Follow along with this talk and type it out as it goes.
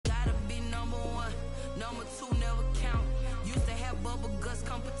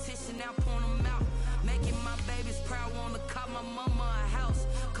my mama a house.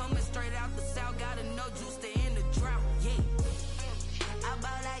 Coming straight out the south, gotta know juice to end the drought. Yeah. I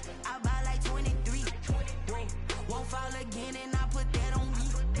buy like 23. Won't fall again and I put that on me.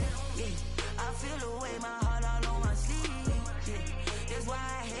 Yeah. I feel the way, my heart all on my sleeve. Yeah. That's why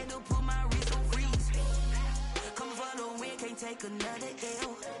I had to put my wrist on freeze. Coming for the win, can't take another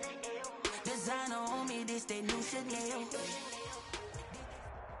L. Designer on me, this that new Chanel.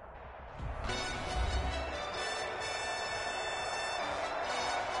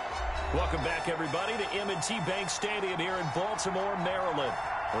 Welcome back, everybody, to M&T Bank Stadium here in Baltimore, Maryland.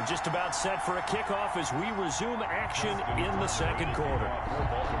 We're just about set for a kickoff as we resume action in the second quarter.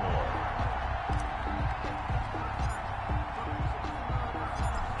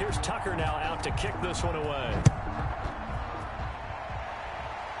 Here's Tucker now out to kick this one away.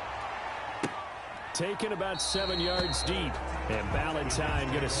 Taken about 7 yards deep. And Ballantyne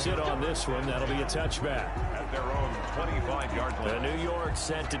going to sit on this one. That'll be a touchback. At their own 25-yard line. New York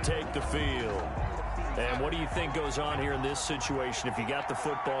set to take the field. And what do you think goes on here in this situation? If you got the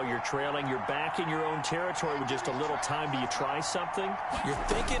football, you're trailing, you're back in your own territory with just a little time. Do you try something? You're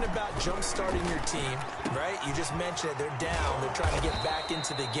thinking about jump-starting your team, right? You just mentioned it. They're down. They're trying to get back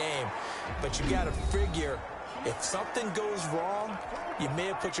into the game. But you got to figure, if something goes wrong, you may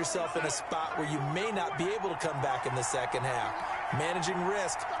have put yourself in a spot where you may not be able to come back in the second half. Managing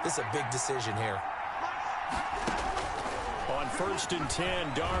risk, this is a big decision here. On 1st and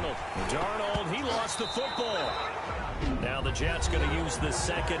 10, Darnold, he lost the football. Now the Jets going to use the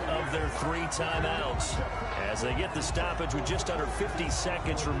second of their 3 timeouts as they get the stoppage with just under 50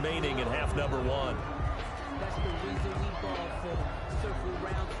 seconds remaining in half number 1.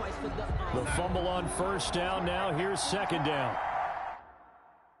 The fumble on 1st down. Now here's 2nd down.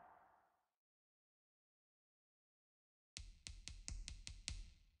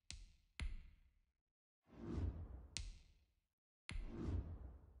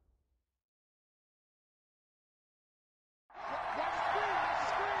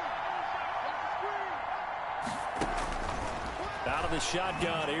 Out of the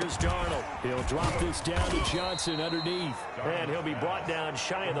shotgun, here's Darnold. He'll drop this down to Johnson underneath. And he'll be brought down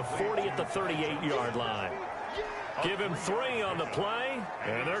shy of the 40 at the 38-yard line. Give him 3 on the play,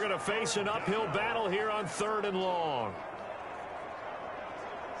 and they're going to face an uphill battle here on 3rd and long.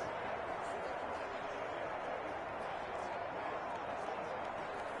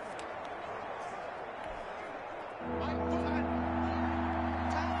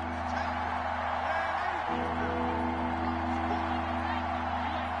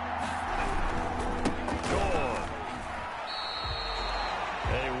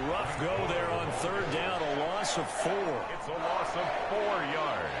 Go there on 3rd down, a loss of 4. It's a loss of 4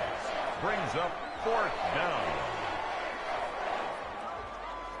 yards. Brings up 4th down.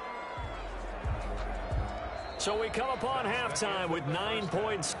 So we come upon halftime with 9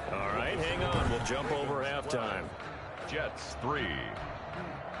 points. All right, hang on. We'll jump over halftime. Jets 3.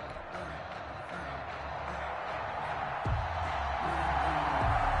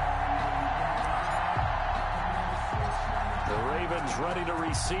 Ravens ready to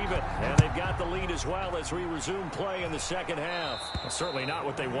receive it, and they've got the lead as well as we resume play in the second half. Well, certainly not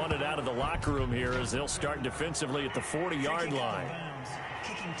what they wanted out of the locker room here as they'll start defensively at the 40-yard line.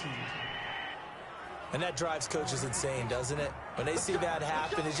 And that drives coaches insane, doesn't it? When they see that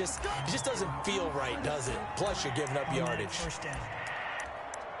happen, it just doesn't feel right, does it? Plus, you're giving up yardage. First down.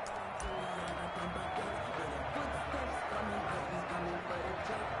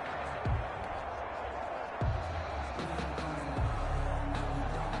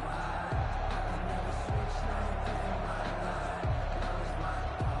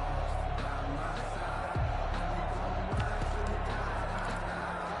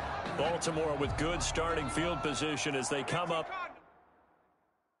 Baltimore with good starting field position as they come up.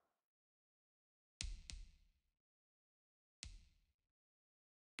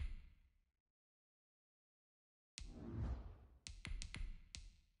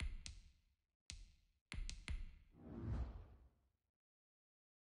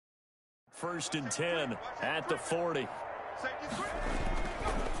 First and 10 at the 40.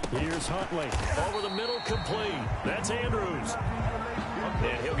 Here's Huntley. Over the middle, complete. That's Andrews.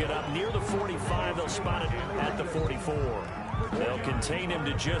 And he'll get up near the 45. They'll spot it at the 44. They'll contain him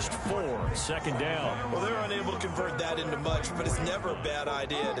to just 4. 2nd down. Well, they're unable to convert that into much, but it's never a bad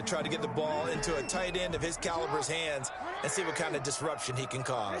idea to try to get the ball into a tight end of his caliber's hands and see what kind of disruption he can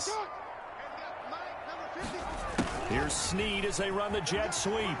cause. Here's Snead as they run the jet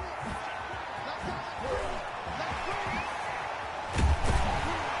sweep.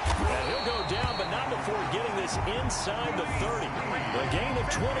 And he'll go down, but not before getting this inside the 30. A gain of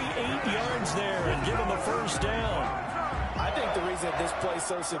 28 yards there and give him a first down. I reason that this play is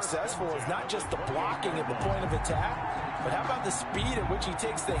so successful is not just the blocking at the point of attack, but how about the speed at which he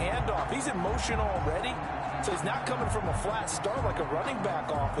takes the handoff? He's in motion already, so he's not coming from a flat start like a running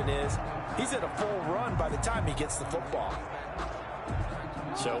back often is. He's at a full run by the time he gets the football.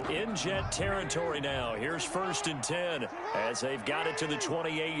 So in Jet territory now. Here's 1st and 10 as they've got it to the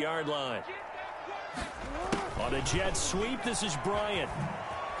 28-yard line. On a Jet sweep, this is Bryant.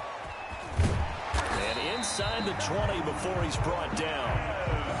 And inside the 20 before he's brought down.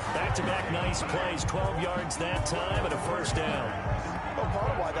 Back-to-back nice plays, 12 yards that time and a 1st down. Well,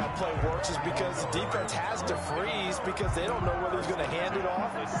 part of why that play works is because the defense has to freeze because they don't know whether he's going to hand it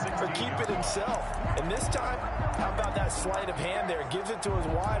off or keep it himself. And this time, how about that sleight of hand there? Gives it to his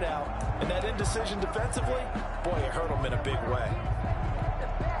wideout. And that indecision defensively, boy, it hurt him in a big way.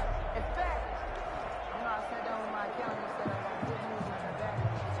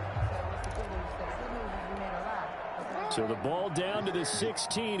 So the ball down to the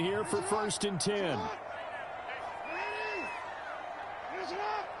 16 here for 1st and 10.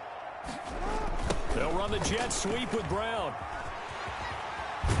 They'll run the jet sweep with Brown.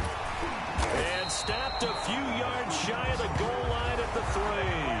 And stopped a few yards shy of the goal line at the 3.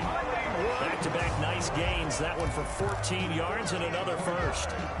 Back-to-back nice gains. That one for 14 yards and another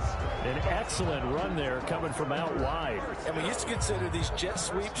 1st. An excellent run there coming from out wide. And we used to consider these jet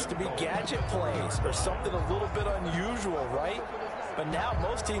sweeps to be gadget plays or something a little bit unusual, right? But now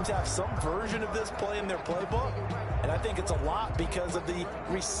most teams have some version of this play in their playbook. And I think it's a lot because of the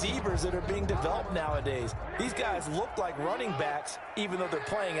receivers that are being developed nowadays. These guys look like running backs even though they're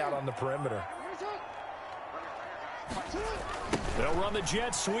playing out on the perimeter. They'll run the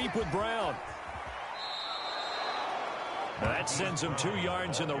jet sweep with Brown. That sends him 2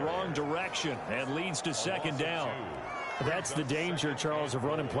 yards in the wrong direction and leads to 2nd down. That's the danger, Charles, of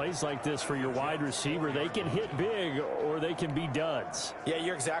running plays like this for your wide receiver. They can hit big or they can be duds. Yeah,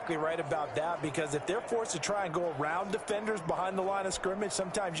 you're exactly right about that because if they're forced to try and go around defenders behind the line of scrimmage,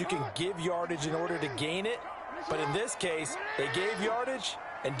 sometimes you can give yardage in order to gain it. But in this case, they gave yardage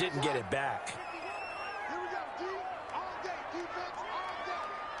and didn't get it back.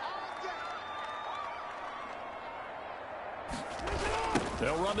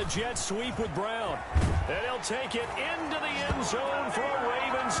 They'll run the jet sweep with Brown. And he'll take it into the end zone for a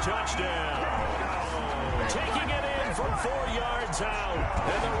Ravens touchdown. Taking it in from 4 yards out.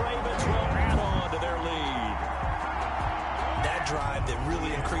 And the Ravens will add on to their lead. That drive that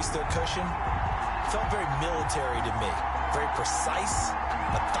really increased their cushion felt very military to me. Very precise,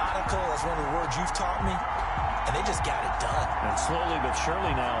 methodical, that's one of the words you've taught me. And they just got it done. And slowly but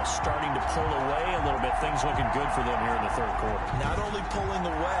surely now starting to pull away a little bit. Things looking good for them here in the 3rd quarter. Not only pulling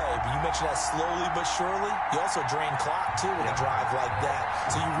away, but you mentioned that slowly but surely. You also drain clock, too, with a drive like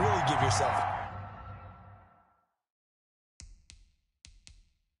that. So you really give yourself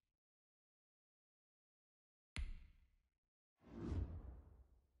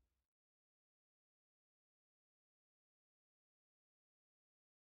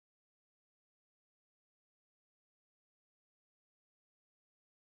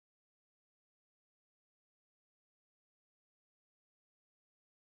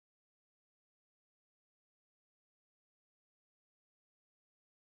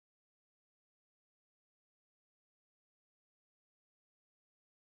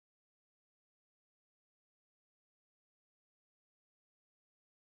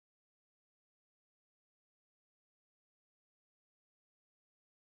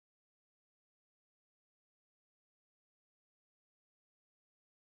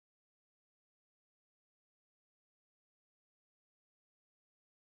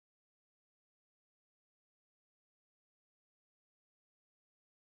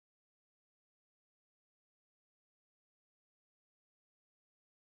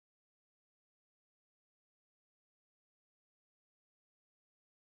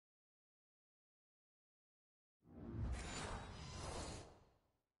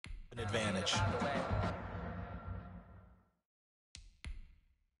an advantage.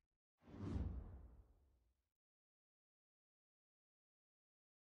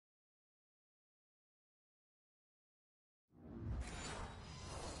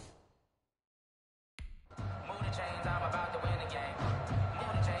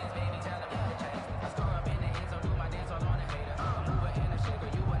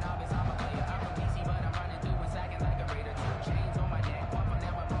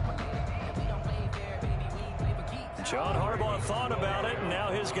 John Harbaugh thought about it, and now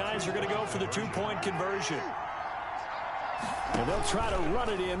his guys are going to go for the 2-point conversion. And they'll try to run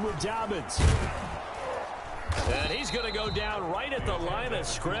it in with Dobbins. And he's going to go down right at the line of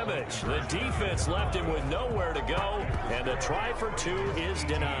scrimmage. The defense left him with nowhere to go, and the try for two is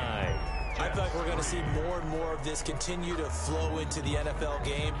denied. I feel like we're going to see more and more of this continue to flow into the NFL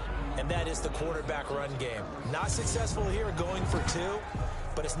game, and that is the quarterback run game. Not successful here going for two,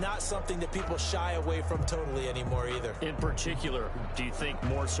 but it's not something that people shy away from totally anymore either. In particular, do you think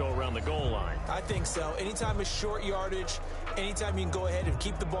more so around the goal line? I think so. Anytime it's short yardage, anytime you can go ahead and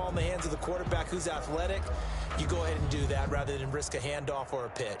keep the ball in the hands of the quarterback who's athletic, you go ahead and do that rather than risk a handoff or a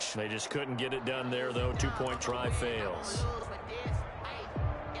pitch. They just couldn't get it done there, though. Two-point try fails.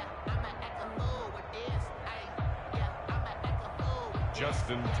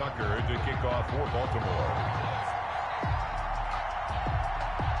 Justin Tucker to kick off for Baltimore.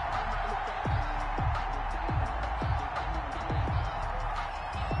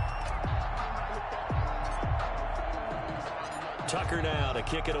 Tucker now to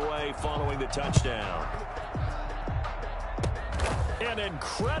kick it away following the touchdown. An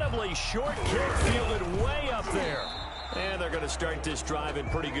incredibly short kick fielded way up there. And they're going to start this drive in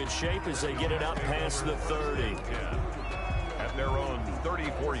pretty good shape as they get it up past the 30. At their own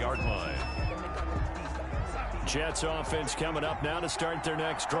 34-yard line. Jets offense coming up now to start their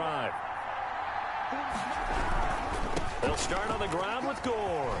next drive. They'll start on the ground with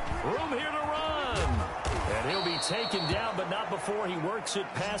Gore. Room here to run. And he'll be taken down, but not before he works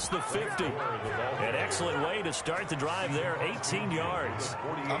it past the 50. An excellent way to start the drive there, 18 yards.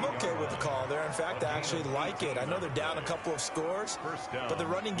 I'm okay with the call there. In fact, I actually like it. I know they're down a couple of scores, but the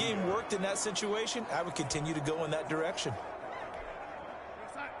running game worked in that situation. I would continue to go in that direction.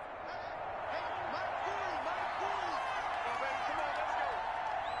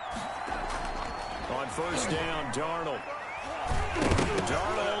 On first down, Darnold.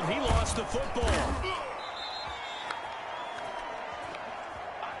 Darnold, he lost the football.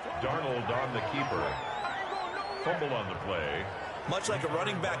 Darnold on the keeper. Fumble on the play. Much like a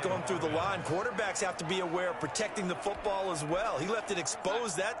running back going through the line, quarterbacks have to be aware of protecting the football as well. He left it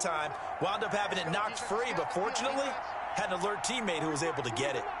exposed that time, wound up having it knocked free, but fortunately, had an alert teammate who was able to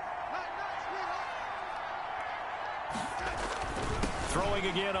get it. Throwing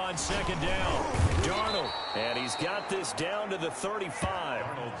again on second down. Darnold, and he's got this down to the 35.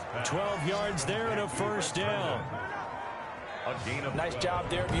 12 yards there and a first down. Nice job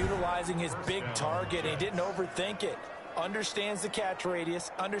there of utilizing his big target. He didn't overthink it. Understands the catch radius,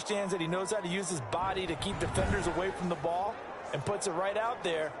 understands that he knows how to use his body to keep defenders away from the ball, and puts it right out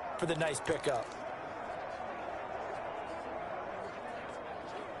there for the nice pickup.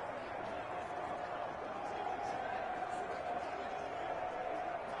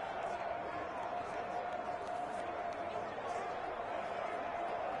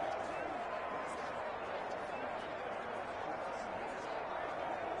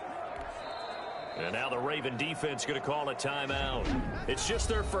 And now the Raven defense going to call a timeout. It's just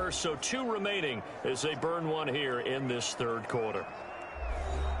their first, so two remaining as they burn one here in this third quarter.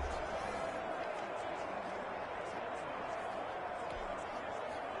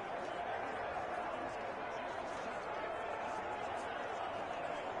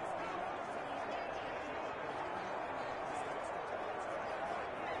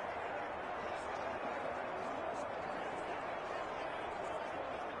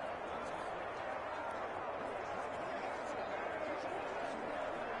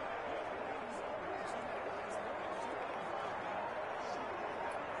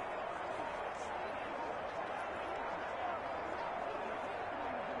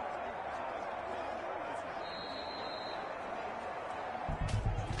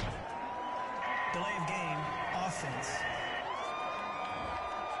 Delay of game, offense.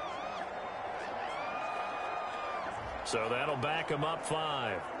 So that'll back him up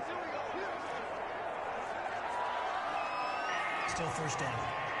 5. Still first down.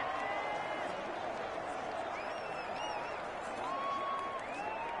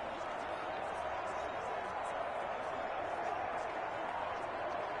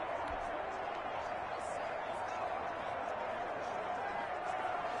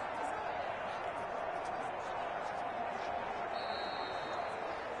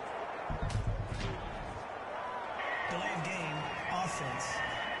 Delay of game, offense.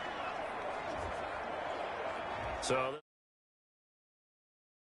 So